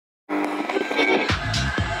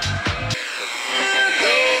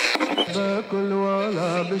باكل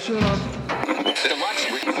ولا بشرب.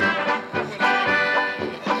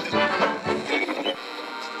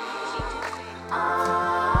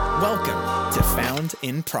 Welcome to Found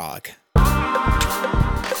in Prague.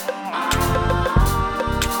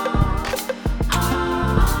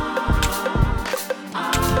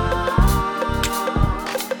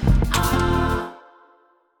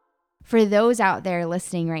 For those out there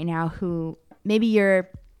listening right now who maybe you're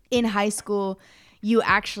in high school, you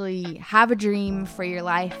actually have a dream for your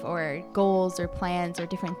life or goals or plans or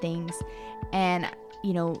different things. And,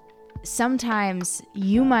 you know, sometimes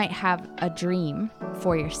you might have a dream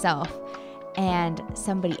for yourself and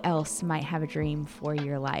somebody else might have a dream for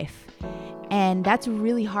your life. And that's a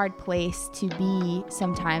really hard place to be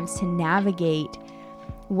sometimes, to navigate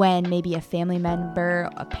when maybe a family member,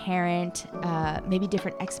 a parent, maybe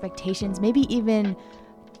different expectations, maybe even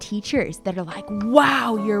teachers that are like,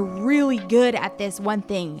 wow, you're really good at this one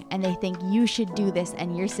thing, and they think you should do this,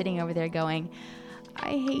 and you're sitting over there going, I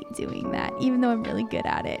hate doing that, even though I'm really good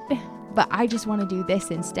at it, but I just want to do this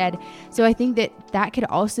instead. So I think that could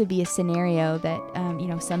also be a scenario that,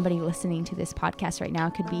 somebody listening to this podcast right now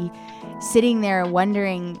could be sitting there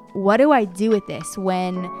wondering, what do I do with this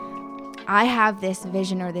when I have this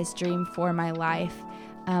vision or this dream for my life,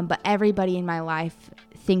 but everybody in my life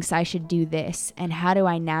thinks I should do this, and how do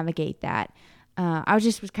I navigate that? I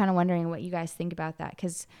was kind of wondering what you guys think about that,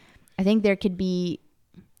 because I think there could be,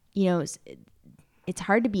 it's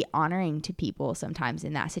hard to be honoring to people sometimes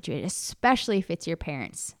in that situation, especially if it's your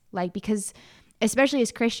parents. Because especially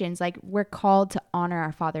as Christians, we're called to honor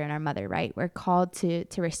our father and our mother, right? We're called to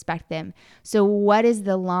respect them. So what is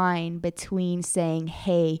the line between saying,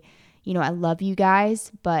 hey, I love you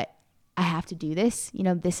guys, but I have to do this.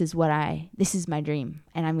 This is my dream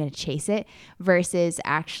and I'm going to chase it, versus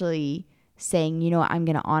actually saying, I'm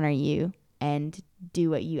going to honor you and do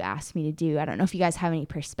what you asked me to do. I don't know if you guys have any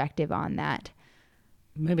perspective on that.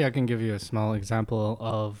 Maybe I can give you a small example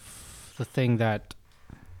of the thing that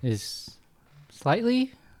is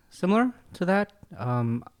slightly similar to that.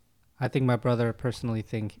 I think my brother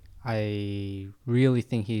I really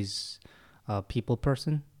think he's a people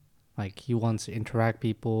person. He wants to interact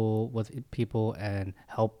with people and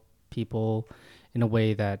help people in a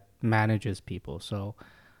way that manages people. So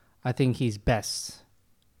I think he's best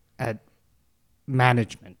at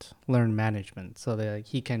learn management, so that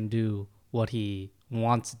he can do what he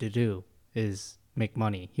wants to do, is make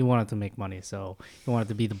money. He wanted to make money, so he wanted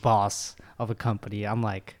to be the boss of a company. I'm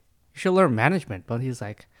like, you should learn management. But he's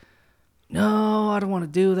like, no, I don't want to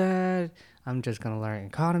do that. I'm just going to learn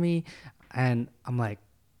economy. And I'm like,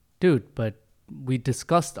 dude, but we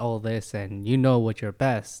discussed all this and you know what you're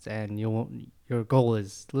best, and your goal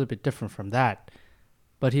is a little bit different from that.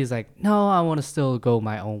 But he's like, no, I want to still go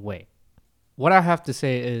my own way. What I have to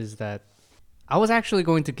say is that I was actually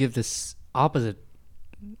going to give this opposite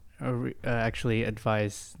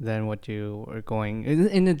advice than what you were going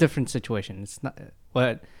in a different situation. It's not,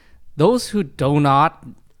 but those who do not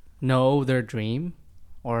know their dream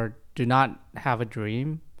or do not have a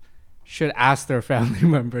dream should ask their family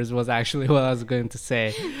members, was actually what I was going to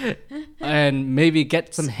say, and maybe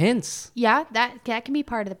get some hints. Yeah, that can be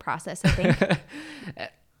part of the process, I think.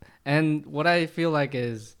 And what I feel like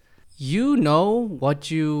is,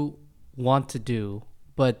 what you want to do,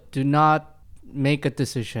 but do not make a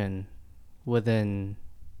decision within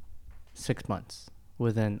 6 months,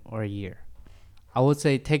 or a year. I would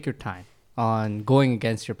say take your time on going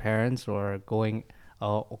against your parents, or going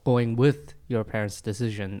with your parents'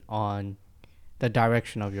 decision on the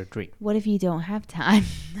direction of your dream. What if you don't have time?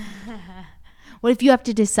 What if you have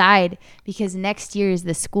to decide because next year is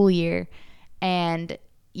the school year and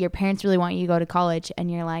your parents really want you to go to college, and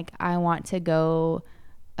you're like, I want to go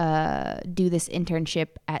do this internship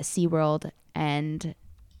at SeaWorld and,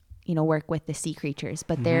 work with the sea creatures.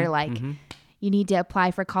 But they're like, you need to apply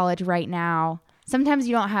for college right now. Sometimes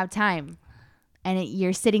you don't have time. And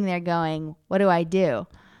you're sitting there going, what do I do?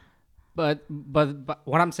 But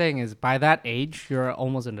what I'm saying is, by that age, you're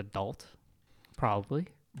almost an adult, probably.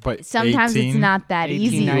 But sometimes 18, it's not that 18,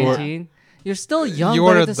 easy. 19. You're still young.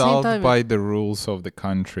 You're but at adult the same time, by the rules of the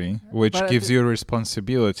country, which gives you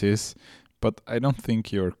responsibilities. But I don't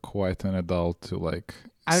think you're quite an adult to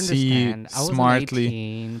I see understand. I was smartly.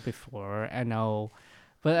 18 before, I know.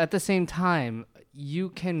 But at the same time, you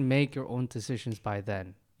can make your own decisions by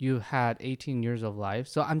then. You had 18 years of life.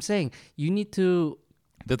 So I'm saying you need to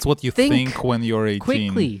That's what you think when you're 18.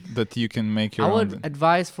 Quickly. That you can make your own. I would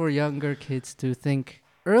advise for younger kids to think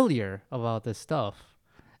earlier about this stuff.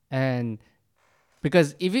 And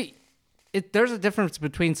because there's a difference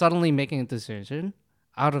between suddenly making a decision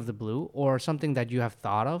out of the blue or something that you have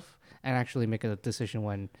thought of and actually make a decision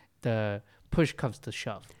when the push comes to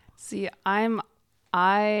shove? See,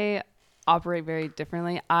 I operate very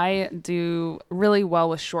differently. I do really well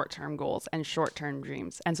with short-term goals and short-term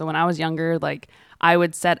dreams. And so when I was younger, like I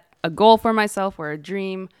would set a goal for myself or a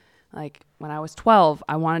dream. Like when I was 12,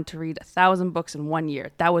 I wanted to read 1,000 books in 1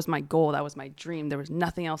 year. That was my goal. That was my dream. There was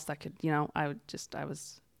nothing else that could, I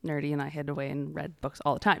was nerdy and I hid away and read books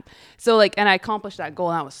all the time. So like, and I accomplished that goal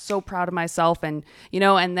and I was so proud of myself. And,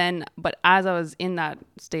 but as I was in that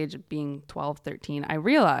stage of being 12, 13, I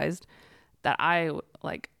realized that I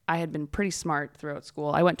had been pretty smart throughout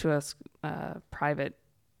school. I went to a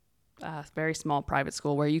very small private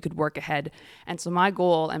school where you could work ahead. And so my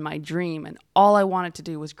goal and my dream and all I wanted to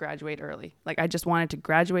do was graduate early. Like I just wanted to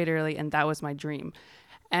graduate early and that was my dream.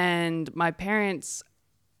 And my parents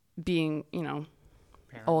being,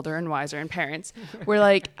 older and wiser and parents were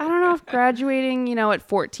like, I don't know if graduating, at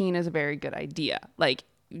 14 is a very good idea. Like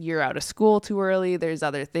you're out of school too early. There's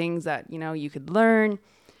other things that, you could learn.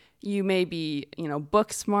 You may be,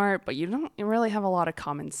 book smart, but you don't really have a lot of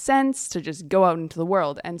common sense to just go out into the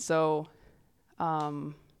world. And so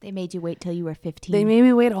They made you wait till you were 15. they made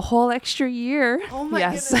me wait a whole extra year. Oh my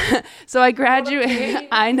Yes. So I graduated.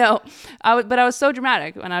 I know. But I was so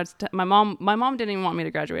dramatic when I was my mom didn't even want me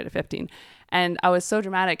to graduate at 15. And I was so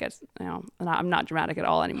dramatic and I'm not dramatic at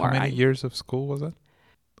all anymore. How many years of school was that?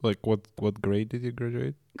 Like what grade did you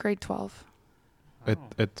graduate? Grade 12.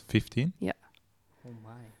 At 15? Yeah. Oh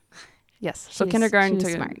my. Yes. She So was- kindergarten she was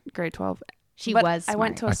to smart. grade 12. She But was I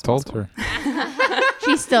went to smart. a I small told school. her.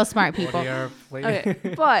 She's still smart, people. Okay,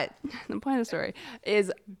 but the point of the story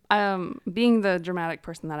is, being the dramatic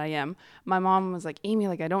person that I am, my mom was like, Amy,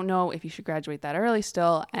 like, I don't know if you should graduate that early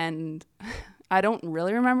still. And I don't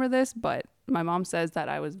really remember this, but my mom says that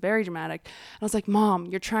I was very dramatic. And I was like, Mom,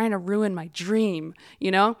 you're trying to ruin my dream,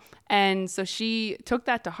 And so she took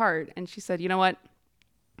that to heart and she said, you know what?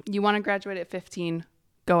 You want to graduate at 15,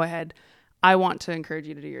 go ahead. I want to encourage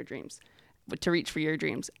you to do your dreams, to reach for your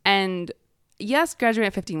dreams. And yes, graduating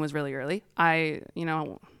at 15 was really early. I,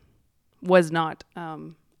 was not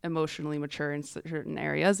emotionally mature in certain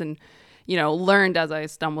areas and, learned as I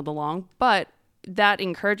stumbled along. But that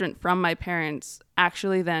encouragement from my parents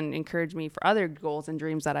actually then encouraged me for other goals and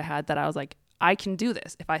dreams that I had, that I was like, I can do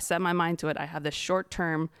this. If I set my mind to it, I have this short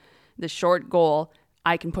goal,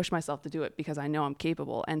 I can push myself to do it because I know I'm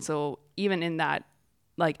capable. And so even in that,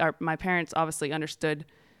 like my parents obviously understood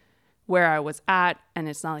where I was at, and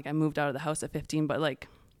it's not like I moved out of the house at 15, but like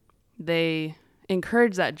they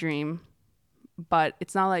encouraged that dream, but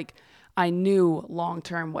it's not like I knew long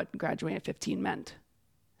term what graduating at 15 meant.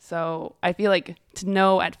 So I feel like to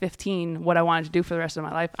know at 15 what I wanted to do for the rest of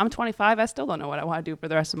my life, I'm 25, I still don't know what I want to do for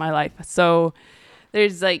the rest of my life. So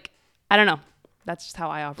there's like, I don't know. That's just how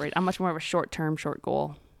I operate. I'm much more of a short term, short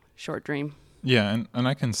goal, short dream. Yeah, and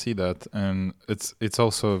I can see that, and it's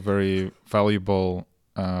also a very valuable.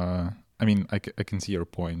 I can see your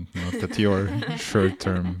point, that you're short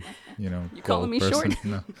term, You calling me person.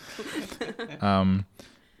 short? No.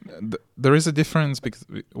 There is a difference because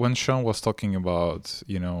when Sean was talking about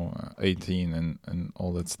 18 and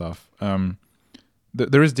all that stuff,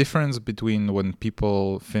 there is difference between when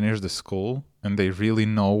people finish the school and they really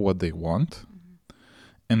know what they want.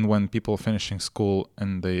 And when people finishing school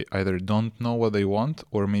and they either don't know what they want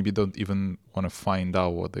or maybe don't even want to find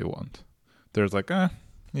out what they want. There's like,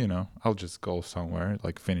 I'll just go somewhere,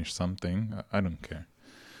 like finish something. I don't care.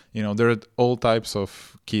 There are all types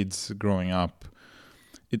of kids growing up.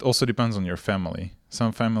 It also depends on your family.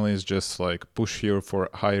 Some families just like push you for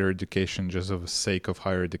higher education just for the sake of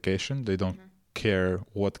higher education. They don't care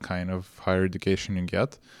what kind of higher education you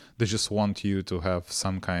get. They just want you to have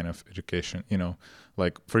some kind of education,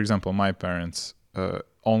 Like, for example, my parents'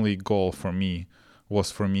 only goal for me was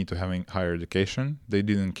for me to having higher education. They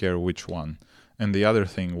didn't care which one. And the other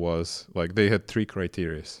thing was, like, they had 3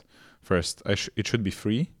 criteria. First, it should be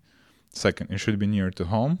free. Second, it should be near to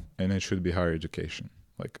home. And it should be higher education.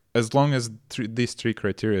 Like, as long as these 3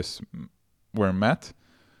 criteria were met,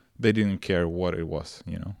 they didn't care what it was,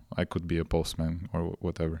 I could be a postman or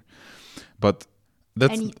whatever. But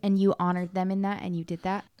that's... And you honored them in that, and you did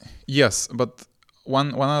that? Yes, but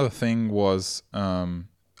one other thing was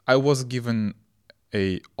I was given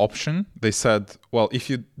a option. They said, well, if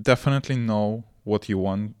you definitely know what you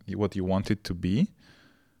want it to be,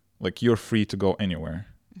 like, you're free to go anywhere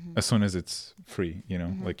as soon as it's free,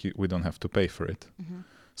 like we don't have to pay for it.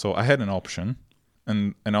 So I had an option.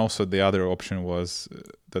 And also the other option was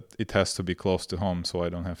that it has to be close to home, so I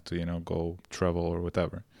don't have to, go travel or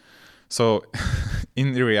whatever. So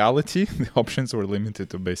in reality, the options were limited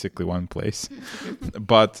to basically one place.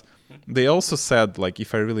 But they also said, like,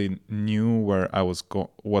 if I really knew where I was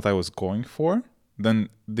what I was going for, then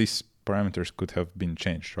these parameters could have been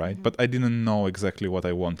changed, right? But I didn't know exactly what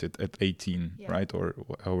I wanted at 18, right? Or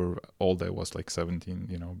however old I was, like 17,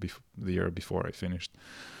 the year before I finished.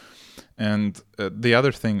 And the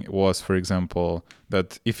other thing was, for example,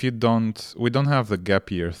 that we don't have the gap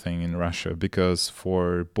year thing in Russia, because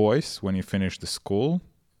for boys, when you finish the school,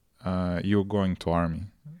 you're going to army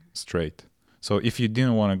straight. So if you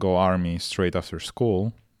didn't want to go army straight after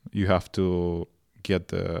school, you have to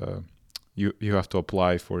get you have to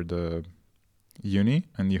apply for the uni,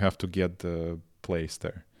 and you have to get the place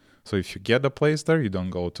there. So if you get a place there, you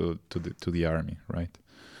don't go to the army, right?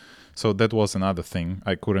 So that was another thing.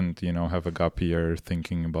 I couldn't, have a gap year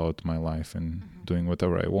thinking about my life and doing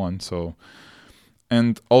whatever I want. So,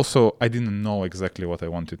 and also I didn't know exactly what I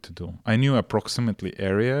wanted to do. I knew approximately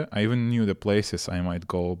area. I even knew the places I might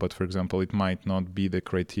go. But for example, it might not be the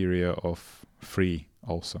criteria of free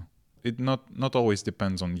also. It not always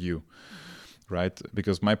depends on you, right?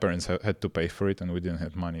 Because my parents had to pay for it, and we didn't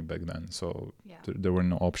have money back then. So there were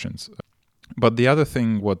no options. But the other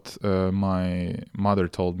thing, what my mother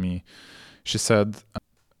told me, she said,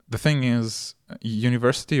 the thing is,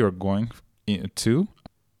 university you're going to,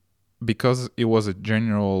 because it was a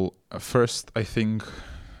general, first, I think,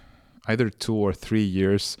 either 2 or 3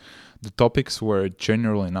 years, the topics were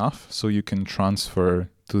general enough so you can transfer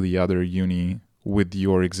to the other uni with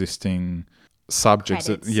your existing subjects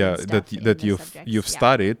that you've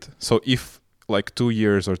studied. So if like 2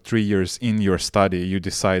 years or 3 years in your study, you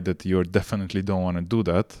decide that you definitely don't want to do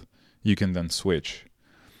that, you can then switch.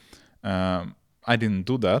 I didn't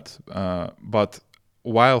do that, but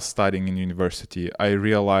while studying in university, I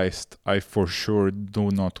realized I for sure do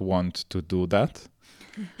not want to do that.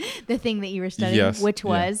 The thing that you were studying, which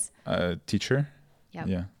was? Teacher. Yep.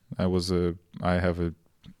 Yeah. I have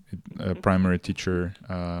a primary teacher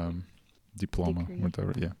diploma, degree.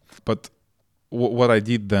 Whatever. Yeah. But what I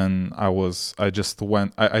did then, I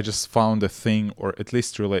just found a thing, or at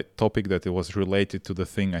least topic that it was related to the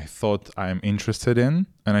thing I thought I'm interested in,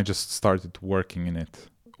 and I just started working in it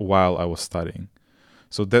while I was studying.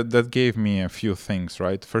 So that gave me a few things,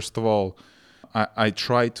 right? First of all, I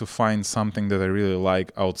tried to find something that I really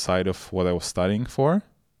like outside of what I was studying for.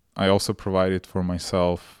 I also provided for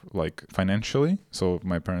myself, like, financially, so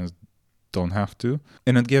my parents don't have to.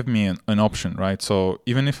 And it gave me an option, right? So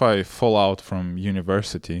even if I fall out from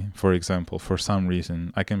university, for example, for some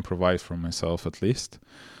reason, I can provide for myself at least.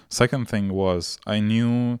 Second thing was, I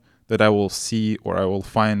knew that I will see, or I will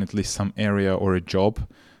find at least some area or a job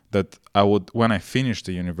that I would, when I finish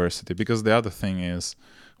the university, because the other thing is,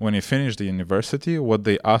 when you finish the university, what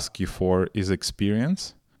they ask you for is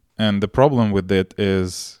experience. And the problem with it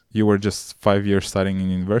is, you were just 5 years studying in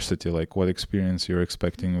university. Like, what experience you're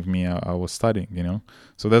expecting of me? I was studying,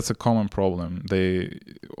 So that's a common problem.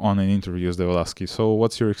 On an interviews, they will ask you, so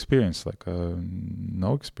what's your experience? Like,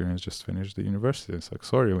 no experience, just finished the university. It's like,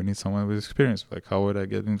 sorry, we need someone with experience. Like, how would I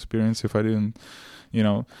get an experience if I didn't,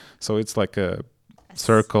 So it's like a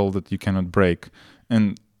circle that you cannot break.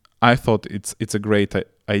 And I thought it's a great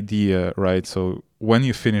idea, right? So when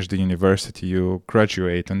you finish the university, you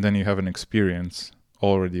graduate, and then you have an experience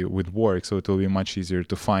already with work, so it will be much easier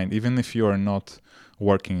to find, even if you are not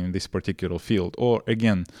working in this particular field. Or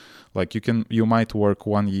again, like, you might work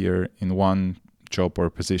 1 year in one job or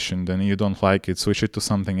position, then you don't like it, switch it to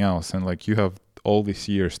something else, and like, you have all these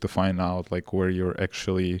years to find out like where you're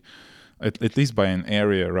actually at least by an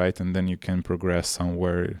area, right? And then you can progress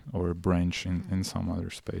somewhere or branch in some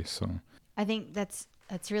other space. So I think that's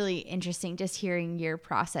really interesting, just hearing your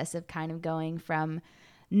process of kind of going from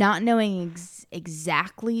not knowing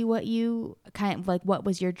exactly what you kind of like, what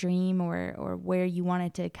was your dream or where you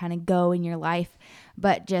wanted to kind of go in your life,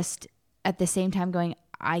 but just at the same time going,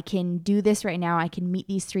 I can do this right now. I can meet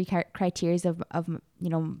these 3 criteria of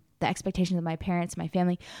the expectations of my parents, my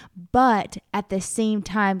family, but at the same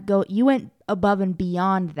time, you went above and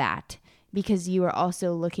beyond that, because you were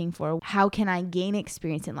also looking for, how can I gain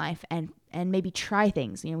experience in life and maybe try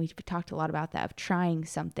things. We've talked a lot about that, of trying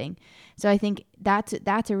something. So I think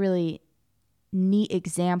that's a really neat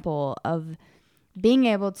example of being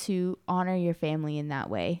able to honor your family in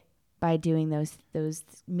that way by doing those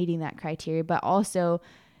meeting that criteria, but also,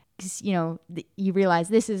 you realize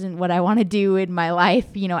this isn't what I want to do in my life.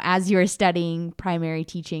 As you were studying primary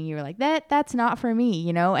teaching, you were like, that's not for me,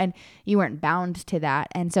 and you weren't bound to that.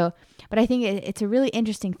 And so, but I think it's a really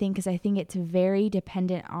interesting thing, because I think it's very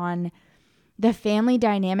dependent on the family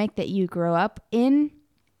dynamic that you grow up in,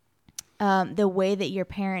 the way that your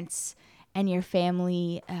parents and your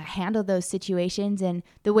family handle those situations and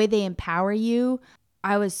the way they empower you.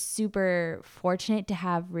 I was super fortunate to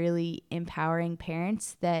have really empowering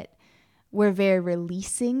parents that were very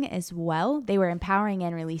releasing as well. They were empowering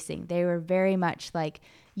and releasing. They were very much like,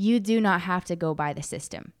 you do not have to go by the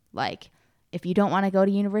system. Like, if you don't want to go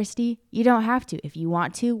to university, you don't have to. If you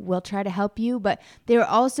want to, we'll try to help you. But they were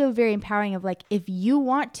also very empowering of like, if you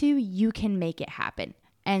want to, you can make it happen.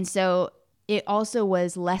 And so it also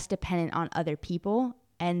was less dependent on other people.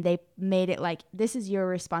 And they made it like, this is your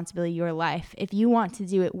responsibility, your life. If you want to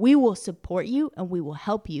do it, we will support you and we will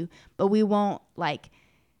help you, but we won't like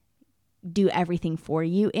do everything for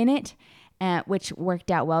you in it, which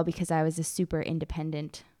worked out well because I was a super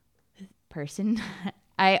independent person.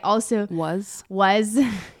 I also was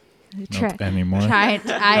Not anymore.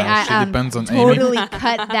 I depends on totally Amy.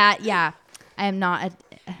 cut that. Yeah, I am not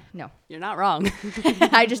no. You're not wrong.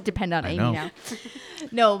 I just depend on I Amy know. now.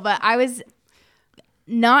 No, but I was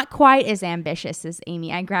not quite as ambitious as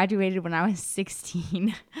Amy. I graduated when I was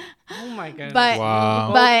 16. Oh my goodness. But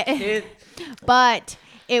Wow. but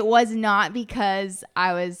it was not because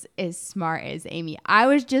I was as smart as Amy. I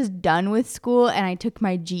was just done with school and I took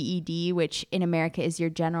my GED, which in America is your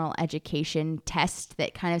general education test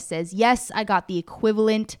that kind of says, yes, I got the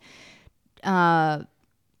equivalent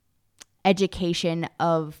education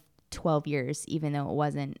of 12 years, even though it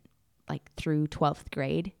wasn't like through 12th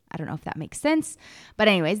grade. I don't know if that makes sense. But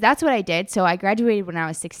anyways, that's what I did. So I graduated when I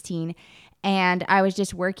was 16 and I was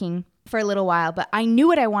just working for a little while, but I knew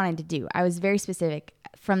what I wanted to do. I was very specific.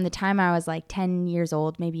 From the time I was like 10 years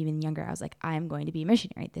old, maybe even younger, I was like, I'm going to be a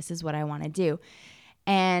missionary. This is what I want to do.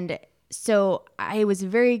 And so I was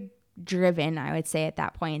very driven, I would say, at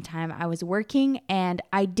that point in time. I was working and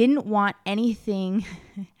I didn't want anything.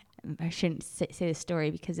 I shouldn't say this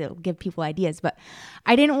story because it'll give people ideas, but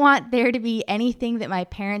I didn't want there to be anything that my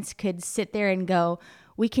parents could sit there and go,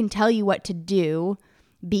 we can tell you what to do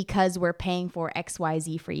because we're paying for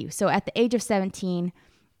XYZ for you. So at the age of 17,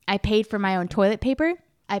 I paid for my own toilet paper.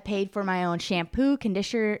 I paid for my own shampoo,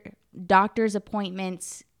 conditioner, doctor's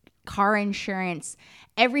appointments, car insurance,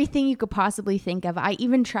 everything you could possibly think of. I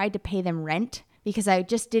even tried to pay them rent because I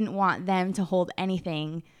just didn't want them to hold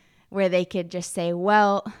anything where they could just say,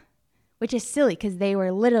 well, which is silly because they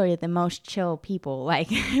were literally the most chill people. Like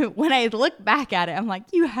when I look back at it, I'm like,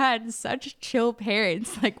 you had such chill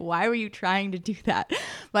parents. Like, why were you trying to do that?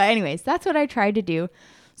 But anyways, that's what I tried to do.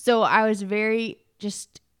 So I was very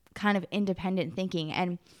just kind of independent thinking.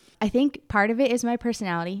 And I think part of it is my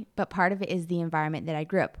personality, but part of it is the environment that I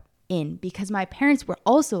grew up in because my parents were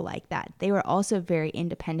also like that. They were also very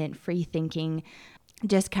independent, free thinking,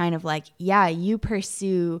 just kind of like, yeah, you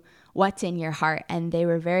pursue what's in your heart. And they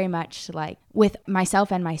were very much like with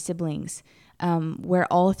myself and my siblings. We're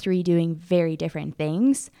all three doing very different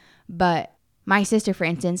things. But my sister, for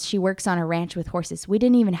instance, she works on a ranch with horses. We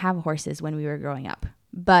didn't even have horses when we were growing up,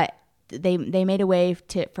 but they made a way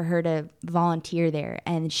for her to volunteer there.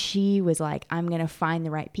 And she was like, I'm going to find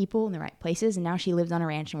the right people in the right places. And now she lives on a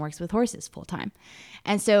ranch and works with horses full time.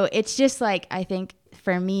 And so it's just like, I think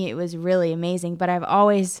for me, it was really amazing. But I've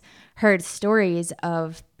always heard stories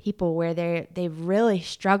of people where they've really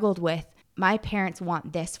struggled with, my parents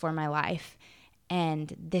want this for my life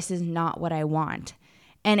and this is not what I want.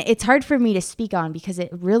 And it's hard for me to speak on because it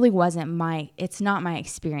really it's not my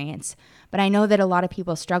experience. But I know that a lot of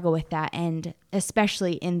people struggle with that. And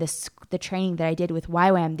especially in the training that I did with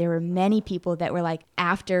YWAM, there were many people that were like,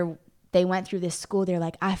 after they went through this school, they're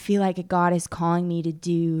like, I feel like God is calling me to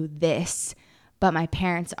do this, but my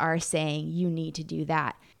parents are saying you need to do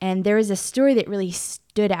that. And there was a story that really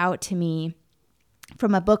stood out to me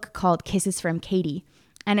from a book called Kisses from Katie.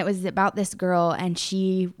 And it was about this girl and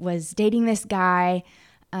she was dating this guy.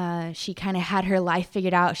 She kind of had her life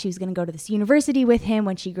figured out. She was going to go to this university with him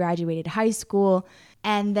when she graduated high school.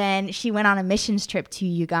 And then she went on a missions trip to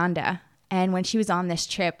Uganda. And when she was on this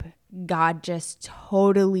trip, God just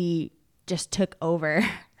totally just took over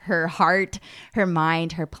her heart, her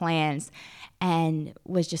mind, her plans, and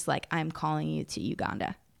was just like, I'm calling you to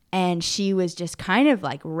Uganda. And she was just kind of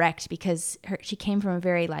like wrecked because she came from a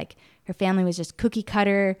very like, her family was just cookie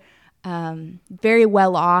cutter, very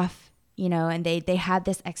well off. You know, and they had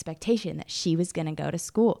this expectation that she was going to go to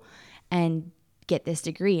school and get this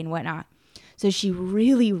degree and whatnot. So she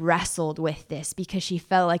really wrestled with this because she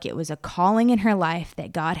felt like it was a calling in her life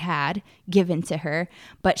that God had given to her.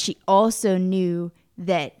 But she also knew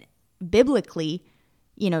that biblically,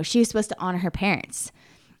 you know, she was supposed to honor her parents.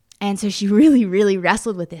 And so she really, really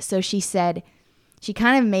wrestled with this. So she said, she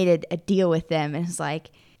kind of made a deal with them and was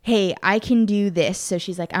like, hey, I can do this. So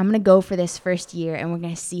she's like, I'm going to go for this first year and we're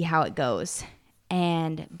going to see how it goes.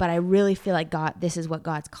 but I really feel like this is what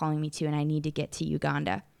God's calling me to, and I need to get to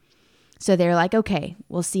Uganda. So they're like, okay,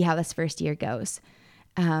 we'll see how this first year goes.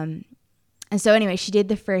 And so anyway, she did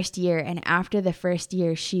the first year, and after the first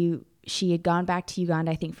year, she had gone back to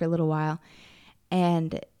Uganda, I think, for a little while,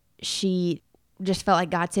 and she just felt like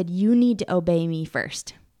God said, you need to obey me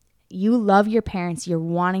first. You love your parents, you're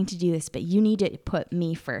wanting to do this, but you need to put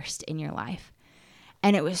me first in your life.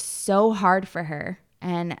 And it was so hard for her.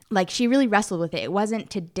 And like, she really wrestled with it. It wasn't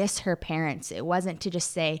to diss her parents. It wasn't to just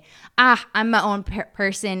say, I'm my own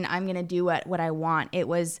person. I'm going to do what I want. It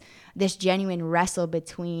was this genuine wrestle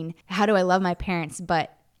between, how do I love my parents,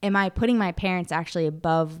 but am I putting my parents actually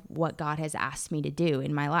above what God has asked me to do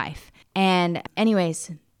in my life? And anyways,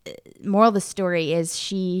 moral of the story is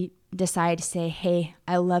she decided to say, hey,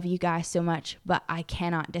 I love you guys so much, but I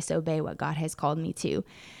cannot disobey what God has called me to.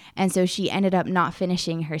 And so she ended up not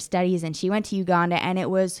finishing her studies, and she went to Uganda, and it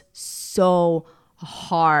was so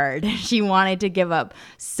hard. She wanted to give up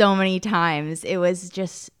so many times. It was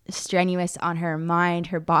just strenuous on her mind,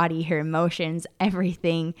 her body, her emotions,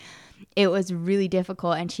 everything. It was really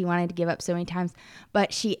difficult, and she wanted to give up so many times.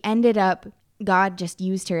 But she ended up, God just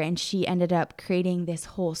used her, and she ended up creating this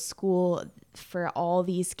whole school for all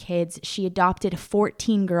these kids. She adopted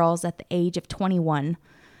 14 girls at the age of 21.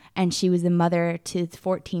 And she was the mother to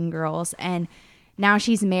 14 girls. And now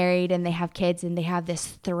she's married and they have kids, and they have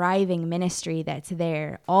this thriving ministry that's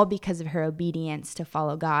there, all because of her obedience to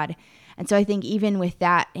follow God. And so I think even with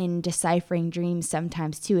that, in deciphering dreams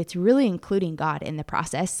sometimes too, it's really including God in the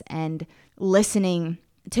process and listening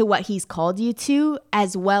to what he's called you to,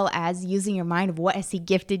 as well as using your mind of what has he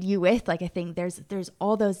gifted you with. Like, I think there's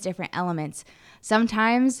all those different elements.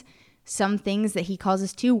 Sometimes some things that he calls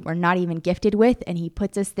us to, we're not even gifted with, and he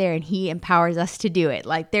puts us there and he empowers us to do it.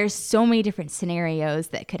 Like, there's so many different scenarios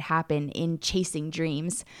that could happen in chasing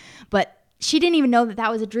dreams, but she didn't even know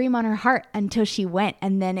that was a dream on her heart until she went.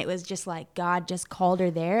 And then it was just like God just called her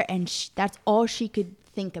there, and that's all she could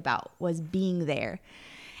think about was being there.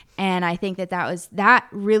 And I think that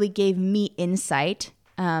really gave me insight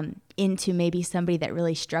into maybe somebody that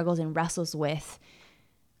really struggles and wrestles with,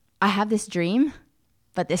 I have this dream,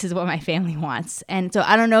 but this is what my family wants. And so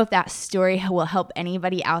I don't know if that story will help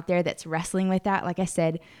anybody out there that's wrestling with that. Like I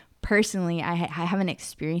said, personally, I haven't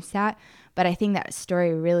experienced that, but I think that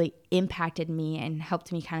story really impacted me and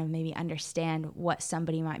helped me kind of maybe understand what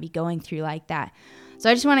somebody might be going through like that. So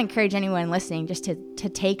I just want to encourage anyone listening just to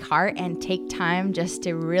take heart and take time just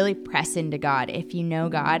to really press into God. If you know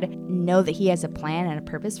God, know that he has a plan and a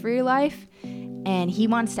purpose for your life, and he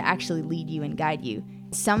wants to actually lead you and guide you.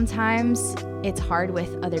 Sometimes it's hard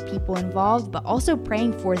with other people involved, but also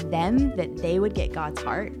praying for them that they would get God's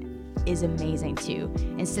heart is amazing too.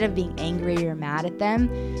 Instead of being angry or mad at them,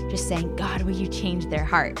 just saying, God, will you change their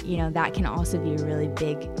heart? You know, that can also be a really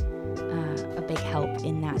big help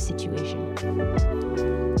in that situation.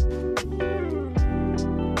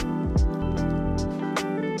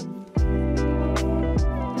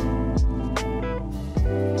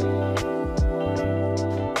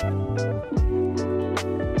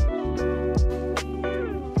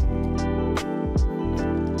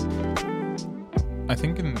 I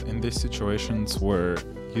think in these situations where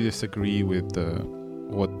you disagree with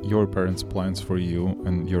what your parents' plans for you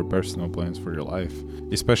and your personal plans for your life,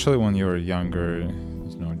 especially when you're younger,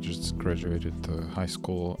 just graduated high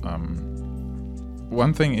school,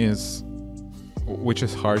 one thing is, which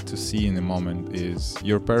is hard to see in the moment, is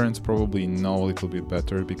your parents probably know a little bit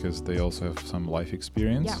better because they also have some life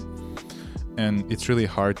experience. Yeah. And it's really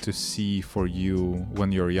hard to see for you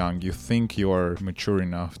when you're young. You think you're mature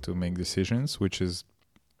enough to make decisions, which is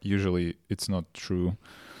usually, it's not true.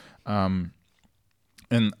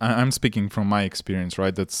 And I'm speaking from my experience,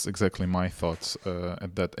 right? That's exactly my thoughts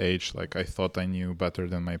at that age. Like, I thought I knew better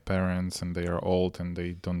than my parents, and they are old and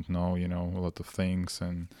they don't know, a lot of things,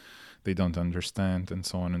 and they don't understand, and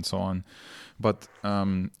so on and so on. But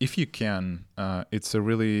if you can, it's a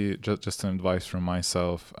really just an advice from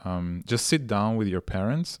myself. Just sit down with your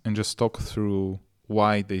parents and just talk through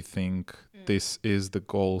why they think this is the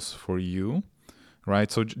goals for you,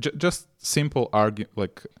 right? So just simple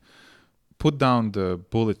like put down the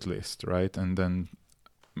bullet list, right? And then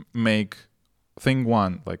make thing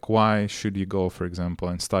one, like, why should you go, for example,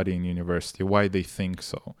 and study in university? Why they think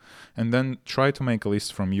so? And then try to make a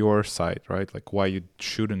list from your side, right? Like, why you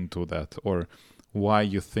shouldn't do that, or why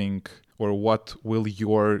you think, or what will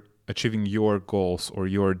your achieving your goals or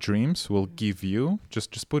your dreams will give you.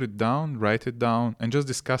 Just put it down, write it down, and just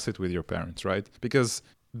discuss it with your parents, right? Because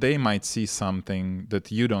they might see something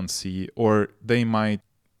that you don't see, or they might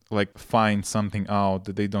find something out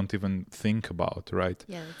that they don't even think about, right?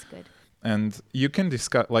 Yeah, that's good. And you can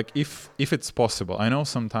discuss, like, if it's possible. I know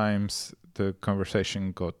sometimes the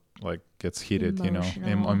conversation gets heated,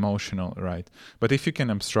 emotional, right? But if you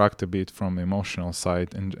can abstract a bit from the emotional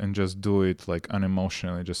side and just do it like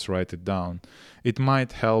unemotionally, just write it down, it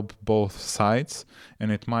might help both sides,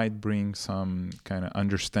 and it might bring some kind of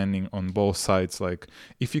understanding on both sides. Like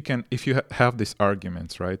if you have these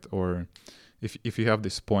arguments, right? Or if you have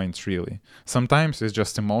these points, really, sometimes it's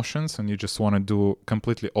just emotions and you just want to do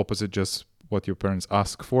completely opposite just what your parents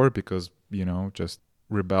ask for because, just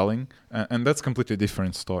rebelling, and that's completely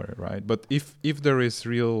different story, right? But if there is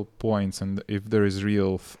real points and if there is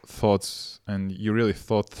real thoughts and you really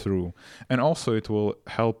thought through, and also it will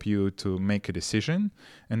help you to make a decision,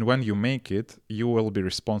 and when you make it, you will be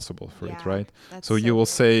responsible for it, right? So you will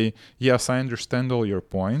say, yes, I understand all your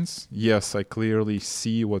points, yes, I clearly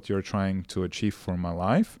see what you're trying to achieve for my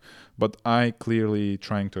life, but I clearly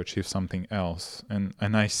trying to achieve something else, and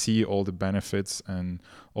I see all the benefits and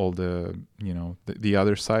all the the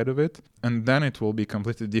other side of it, and then it will be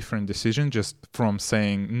completely different decision just from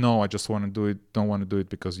saying no, I just want to do it, don't want to do it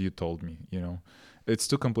because you told me. It's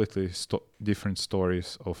two completely different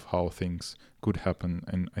stories of how things could happen,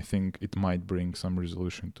 and I think it might bring some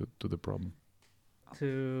resolution to the problem.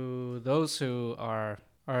 To those who are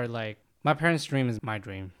like, my parents' dream is my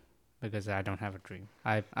dream because I don't have a dream.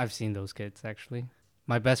 I've seen those kids actually.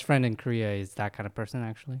 My best friend in Korea is that kind of person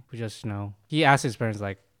actually. Who just he asked his parents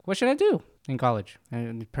like, what should I do in college?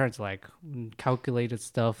 And the parents like calculated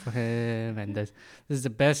stuff for him, and this is the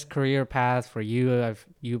best career path for you.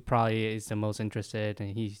 You probably is the most interested, and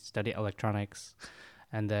he studied electronics,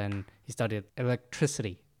 and then he studied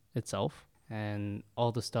electricity itself and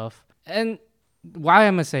all the stuff. And why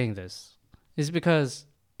am I saying this? Is because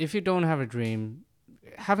if you don't have a dream,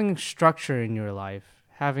 having structure in your life,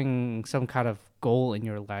 having some kind of goal in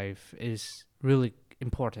your life is really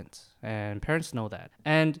important, and parents know that.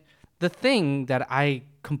 And the thing that I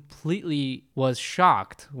completely was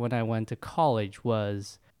shocked when I went to college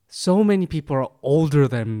was so many people are older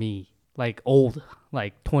than me, like old,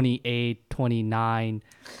 like 28, 29,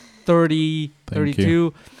 30,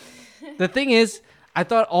 32. The thing is, I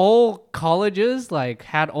thought all colleges like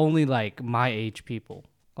had only like my age people,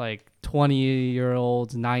 like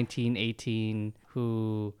 20-year-olds, 19, 18,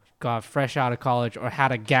 who got fresh out of college or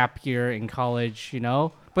had a gap year in college,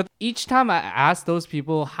 But each time I asked those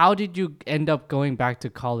people, how did you end up going back to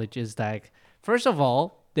college, is like, first of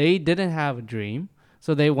all, they didn't have a dream.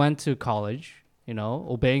 So they went to college,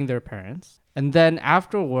 obeying their parents. And then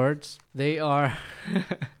afterwards, they are...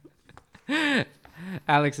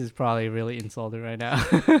 Alex is probably really insulted right now.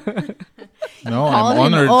 No, I'm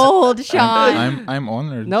honored. Old Sean. I'm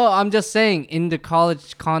honored. No, I'm just saying, in the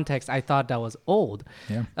college context, I thought that was old.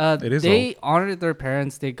 Yeah, it is they old. honored their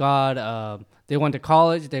parents. They got, they went to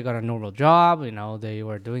college. They got a normal job. They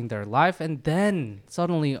were doing their life, and then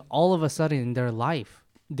suddenly, all of a sudden, in their life,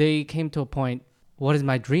 they came to a point. What is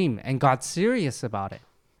my dream? And got serious about it.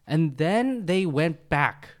 And then they went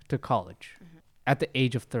back to college at the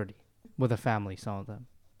age of 30 with a family, some of them.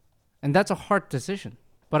 And that's a hard decision.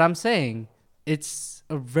 But I'm saying it's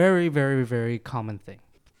a very, very, very common thing.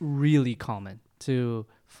 Really common to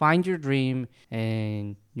find your dream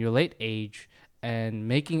in your late age and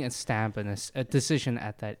making a stamp and a decision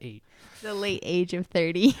at that age. The late age of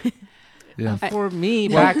 30. Yeah. For me,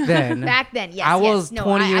 back then, yes. I was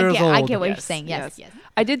 20 years old. I get what you're saying. Yes.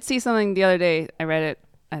 I did see something the other day. I read it,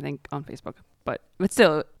 I think, on Facebook. But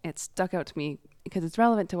still, it stuck out to me because it's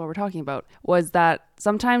relevant to what we're talking about, was that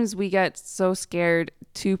sometimes we get so scared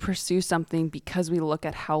to pursue something because we look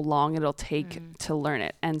at how long it'll take to learn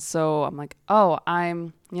it. And so I'm like, oh,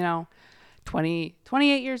 I'm,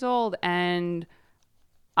 28 years old and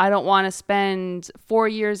I don't want to spend 4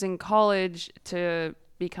 years in college to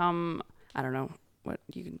become, I don't know what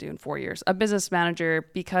you can do in 4 years, a business manager,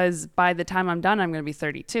 because by the time I'm done, I'm going to be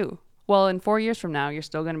 32. Well, in 4 years from now, you're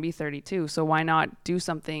still going to be 32. So why not do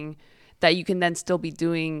something that you can then still be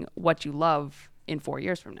doing what you love in 4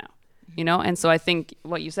 years from now, And so I think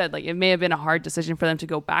what you said, like, it may have been a hard decision for them to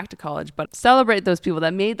go back to college, but celebrate those people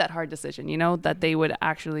that made that hard decision, that they would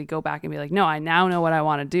actually go back and be like, no, I now know what I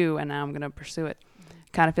want to do and now I'm going to pursue it.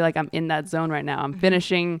 Kind of feel like I'm in that zone right now. I'm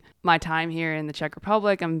finishing my time here in the Czech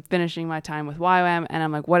Republic. I'm finishing my time with YWAM, and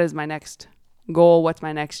I'm like, what is my next goal? What's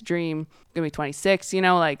my next dream? I'm going to be 26,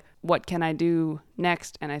 like, what can I do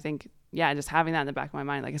next? And I think, just having that in the back of my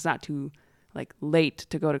mind, like, it's not too like late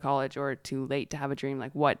to go to college or too late to have a dream.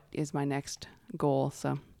 Like, what is my next goal?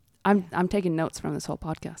 So I'm taking notes from this whole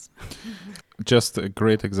podcast. Just a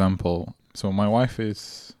great example. So my wife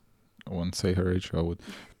is, I won't say her age,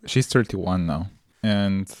 she's 31 now.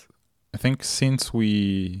 And I think since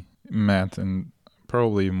we met, and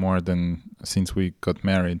probably more than since we got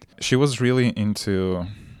married. She was really into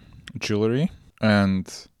jewelry, and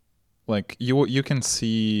like you can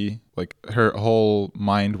see like her whole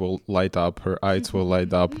mind will light up, her eyes will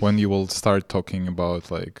light up when you will start talking about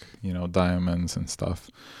like, you know, diamonds and stuff.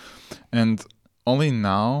 And only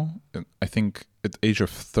now, I think at age of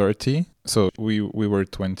 30, so we were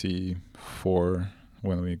 24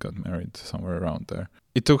 when we got married, somewhere around there.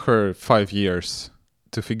 It took her 5 years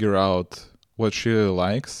to figure out what she really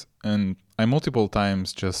likes, and I multiple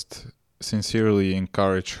times just sincerely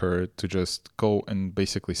encourage her to just go and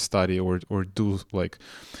basically study or do like,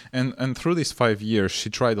 and through these 5 years she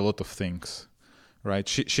tried a lot of things, right?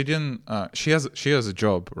 She didn't she has a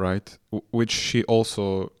job, right, which she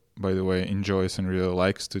also, by the way, enjoys and really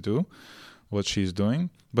likes to do what she's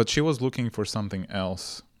doing, but she was looking for something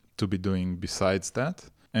else to be doing besides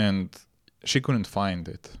that, and she couldn't find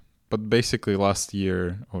it. But basically last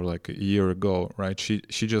year or like a year ago, right, she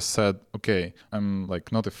just said, okay, I'm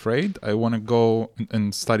like not afraid, I want to go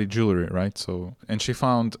and study jewelry, right? So, and she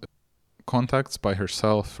found contacts by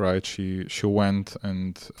herself, right? She went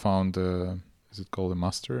and found is it called a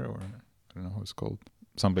master, or I don't know how it's called,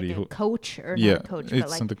 somebody Like a who coach, or yeah, not a coach, it's but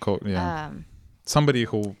like not a coach, yeah, um, somebody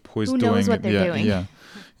who is who doing knows what it, they're doing.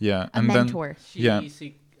 yeah, a and mentor. Yeah. She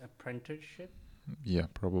seek apprenticeship. Yeah,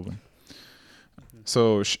 probably.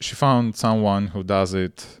 So she found someone who does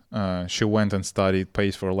it. She went and studied,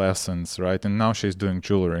 pays for lessons, right? And now she's doing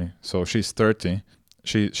jewelry. So she's 30.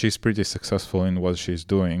 She's pretty successful in what she's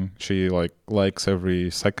doing. She likes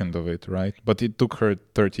every second of it, right? But it took her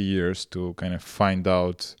 30 years to kind of find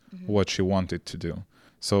out what she wanted to do.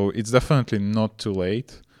 So it's definitely not too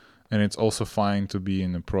late, and it's also fine to be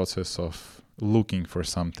in the process of looking for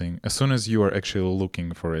something as soon as you are actually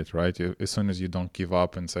looking for it, right? As soon as you don't give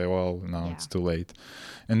up and say, well, now it's too late.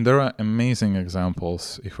 And there are amazing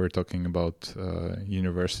examples if we're talking about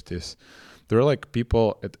universities. There are like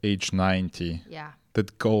people at age 90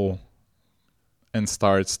 that go and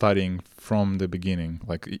start studying from the beginning.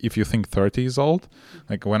 Like if you think 30 is old,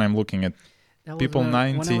 like when I'm looking at people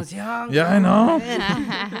 90, when I was young. yeah, I know.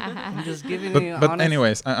 I'm just giving you But honest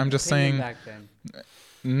anyways, I'm just opinion saying, back then.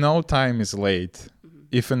 no time is late.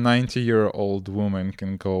 If a 90-year-old woman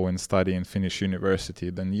can go and study and finish university,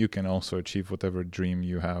 then you can also achieve whatever dream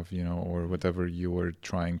you have, you know, or whatever you were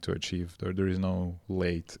trying to achieve. There is no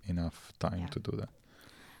late enough time to do that.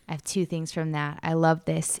 I have two things from that. I love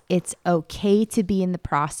this. It's okay to be in the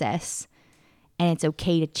process, and it's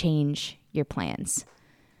okay to change your plans.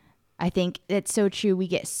 I think it's so true. We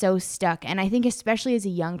get so stuck. And I think especially as a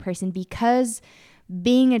young person, because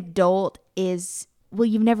being adult is, well,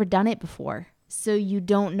 you've never done it before. So you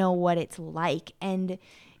don't know what it's like. And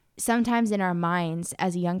sometimes in our minds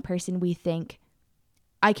as a young person, we think,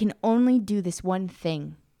 I can only do this one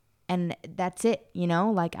thing. And that's it, you know,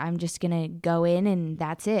 like I'm just going to go in and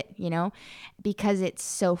that's it, you know, because it's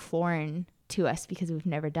so foreign to us because we've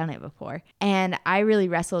never done it before. And I really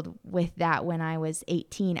wrestled with that when I was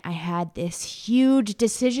 18. I had this huge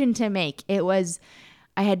decision to make. It was,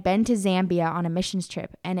 I had been to Zambia on a missions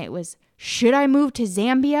trip, and it was, should I move to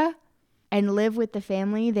Zambia and live with the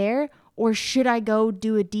family there, or should I go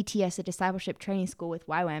do a DTS, a discipleship training school with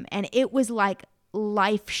YWAM? And it was like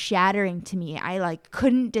life shattering to me. I like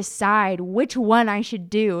couldn't decide which one I should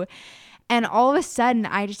do. And all of a sudden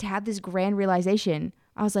I just had this grand realization.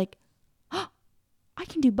 I was like, oh, I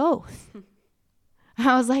can do both.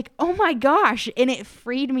 I was like, oh my gosh. And it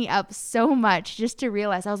freed me up so much just to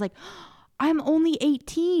realize, I was like, I'm only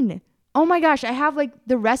 18. Oh my gosh, I have like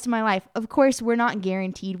the rest of my life. Of course, we're not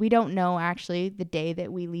guaranteed. We don't know actually the day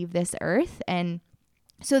that we leave this earth. And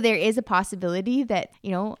so there is a possibility that,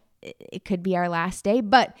 you know, it could be our last day,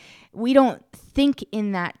 but we don't think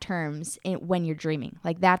in that terms when you're dreaming.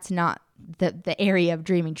 Like that's not the area of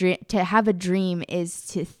dreaming. To have a dream is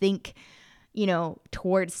to think, you know,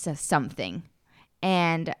 towards something.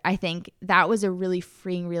 And I think that was a really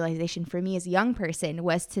freeing realization for me as a young person,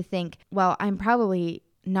 was to think, well, I'm probably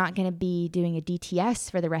not going to be doing a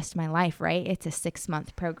DTS for the rest of my life, right? It's a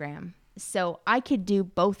 6-month program. So I could do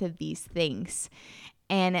both of these things.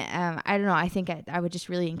 And I don't know, I think I would just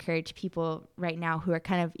really encourage people right now who are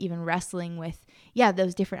kind of even wrestling with,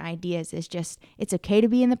 those different ideas, is just, it's okay to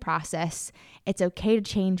be in the process. It's okay to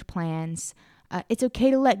change plans. It's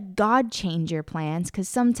okay to let God change your plans, because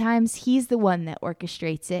sometimes he's the one that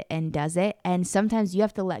orchestrates it and does it. And sometimes you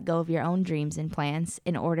have to let go of your own dreams and plans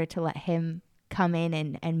in order to let him come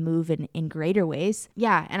in and move in greater ways.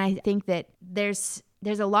 Yeah, and I think that there's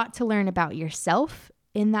a lot to learn about yourself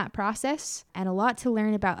in that process, and a lot to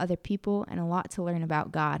learn about other people and a lot to learn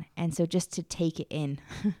about God. And so just to take it in,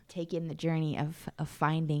 take in the journey of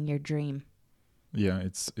finding your dream. Yeah,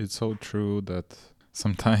 it's so true that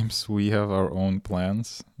sometimes we have our own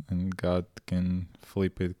plans and God can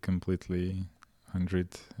flip it completely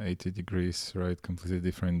 180 degrees, right? Completely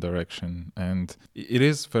different direction. And it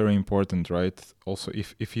is very important, right? Also,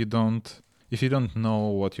 if you don't know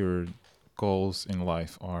what your goals in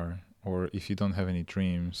life are, or if you don't have any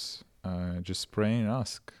dreams, just pray and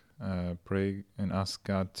ask. Pray and ask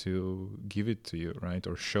God to give it to you, right?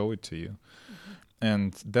 Or show it to you. Mm-hmm.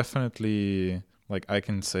 And definitely, like, I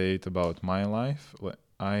can say it about my life.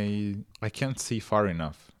 I can't see far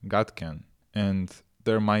enough. God can. And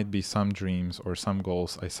there might be some dreams or some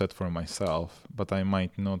goals I set for myself, but I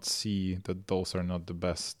might not see that those are not the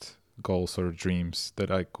best goals or dreams that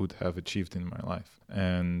I could have achieved in my life.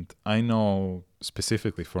 And I know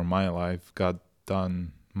specifically for my life, God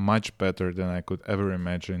done much better than I could ever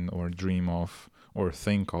imagine or dream of or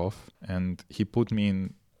think of. And He put me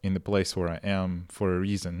in the place where I am for a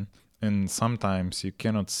reason. And sometimes you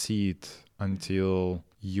cannot see it until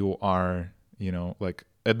you are, like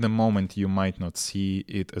at the moment you might not see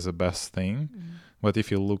it as a best thing. Mm-hmm. But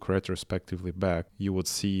if you look retrospectively back, you would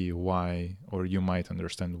see why, or you might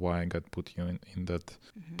understand why God put you in that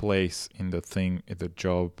mm-hmm. place, in that thing, in the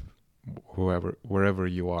job, wherever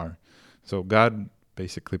you are. So God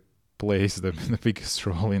basically plays the biggest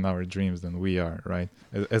role in our dreams than we are, right?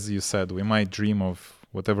 As you said, we might dream of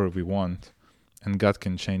whatever we want, and God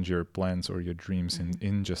can change your plans or your dreams mm-hmm.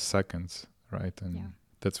 in just seconds, right? And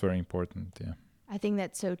that's very important, yeah. I think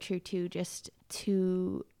that's so true too, just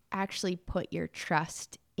to actually put your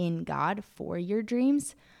trust in God for your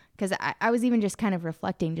dreams. Because I was even just kind of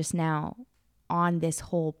reflecting just now on this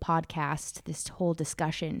whole podcast, this whole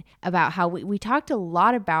discussion about how we talked a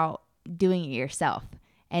lot about doing it yourself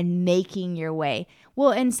and making your way.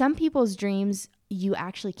 Well, in some people's dreams, you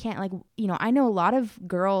actually can't. Like, I know a lot of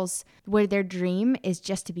girls where their dream is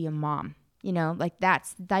just to be a mom.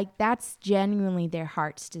 That's genuinely their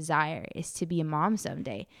heart's desire, is to be a mom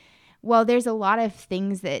someday. Well, there's a lot of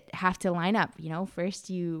things that have to line up. First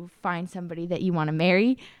you find somebody that you want to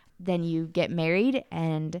marry, then you get married,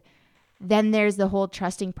 and then there's the whole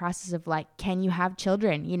trusting process of like, can you have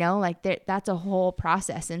children? That's a whole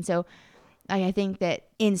process. And so I think that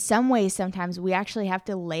in some ways, sometimes we actually have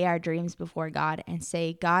to lay our dreams before God and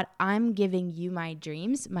say, God, I'm giving you my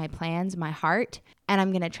dreams, my plans, my heart, and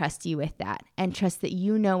I'm going to trust you with that and trust that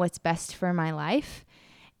you know what's best for my life.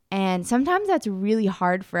 And sometimes that's really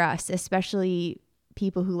hard for us, especially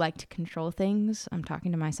people who like to control things. I'm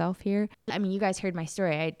talking to myself here. I mean, you guys heard my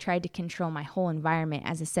story. I tried to control my whole environment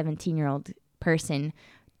as a 17-year-old person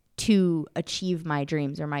to achieve my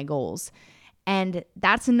dreams or my goals. And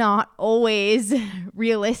that's not always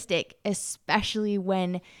realistic, especially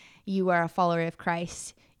when you are a follower of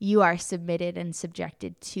Christ. You are submitted and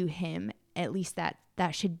subjected to Him. At least that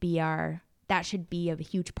should be a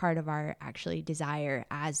huge part of our actually desire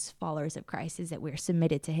as followers of Christ, is that we're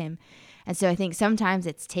submitted to Him. And so I think sometimes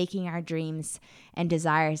it's taking our dreams and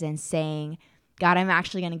desires and saying, God, I'm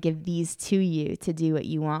actually going to give these to you to do what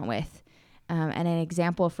you want with. And an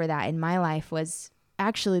example for that in my life was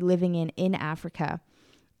actually living in Africa.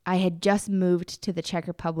 I had just moved to the Czech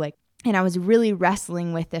Republic, and I was really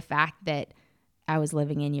wrestling with the fact that I was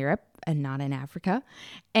living in Europe and not in Africa.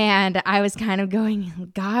 And I was kind of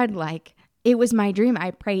going, God, like, it was my dream. I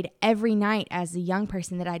prayed every night as a young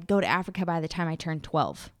person that I'd go to Africa by the time I turned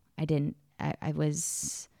 12. I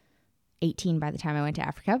was 18 by the time I went to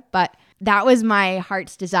Africa, but that was my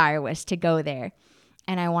heart's desire, was to go there.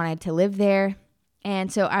 And I wanted to live there.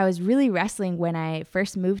 And so I was really wrestling when I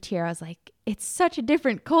first moved here. I was like, it's such a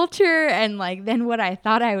different culture and like than what I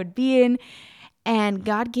thought I would be in. And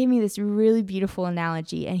God gave me this really beautiful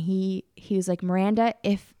analogy. And he was like, Miranda,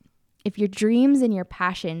 if your dreams and your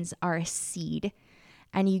passions are a seed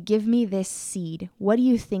and you give me this seed, what do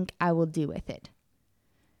you think I will do with it?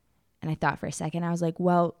 And I thought for a second. I was like,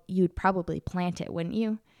 well, you'd probably plant it, wouldn't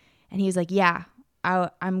you? And he was like, yeah, I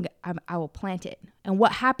will plant it. And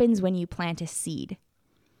what happens when you plant a seed?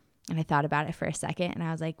 And I thought about it for a second, and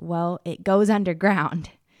I was like, well, it goes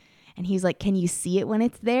underground. And he's like, can you see it when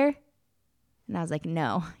it's there? And I was like,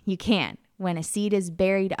 no, you can't. When a seed is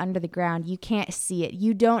buried under the ground, you can't see it.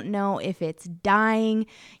 You don't know if it's dying.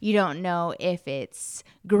 You don't know if it's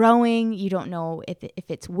growing. You don't know if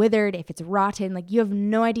it's withered, if it's rotten. Like, you have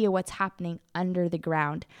no idea what's happening under the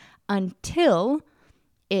ground until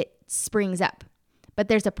it springs up. But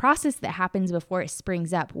there's a process that happens before it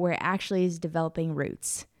springs up where it actually is developing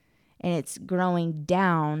roots, and it's growing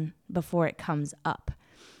down before it comes up.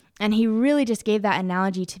 And he really just gave that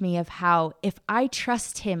analogy to me of how if I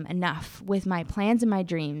trust him enough with my plans and my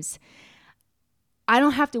dreams, I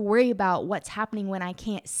don't have to worry about what's happening when I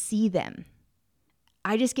can't see them.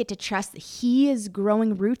 I just get to trust that he is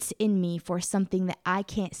growing roots in me for something that I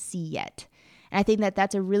can't see yet. And I think that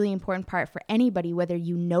that's a really important part for anybody, whether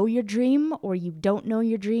you know your dream or you don't know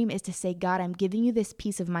your dream, is to say, God, I'm giving you this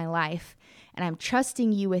piece of my life and I'm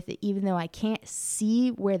trusting you with it, even though I can't see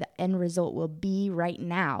where the end result will be right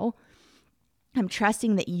now. I'm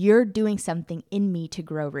trusting that you're doing something in me to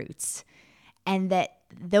grow roots, and that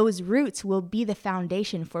those roots will be the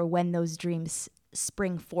foundation for when those dreams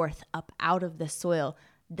spring forth up out of the soil.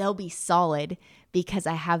 They'll be solid because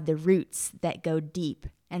I have the roots that go deep.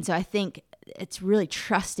 And so I think it's really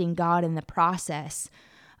trusting God in the process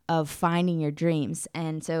of finding your dreams.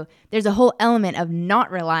 And so there's a whole element of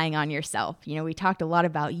not relying on yourself. You know, we talked a lot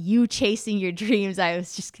about you chasing your dreams. I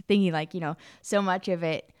was just thinking like, you know, so much of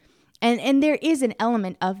it. And there is an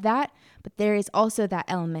element of that, but there is also that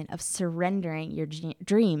element of surrendering your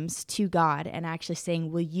dreams to God and actually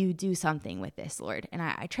saying, will you do something with this, Lord? And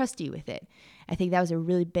I trust you with it. I think that was a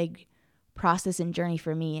really big process and journey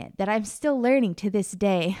for me that I'm still learning to this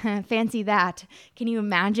day. Fancy that. Can you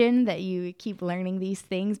imagine that you keep learning these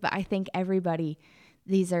things? But I think everybody,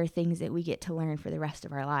 these are things that we get to learn for the rest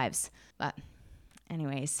of our lives. But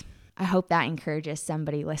anyways, I hope that encourages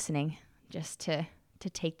somebody listening just to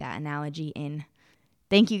take that analogy in.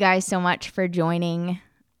 Thank you guys so much for joining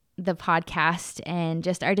the podcast and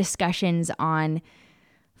just our discussions on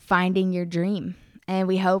finding your dream. And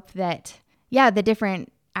we hope that, the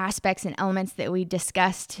different aspects and elements that we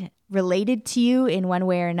discussed related to you in one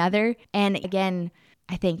way or another. And again,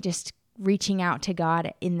 I think just reaching out to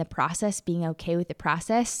God in the process, being okay with the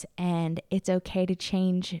process, and it's okay to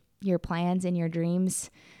change your plans and your dreams.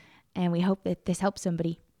 And we hope that this helps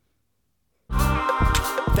somebody.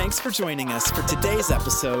 Thanks for joining us for today's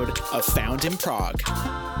episode of Found in Prague.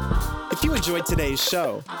 If you enjoyed today's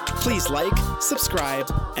show, please like, subscribe,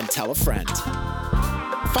 and tell a friend.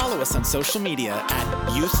 Follow us on social media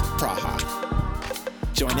at Youth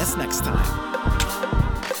Praha. Join us next time.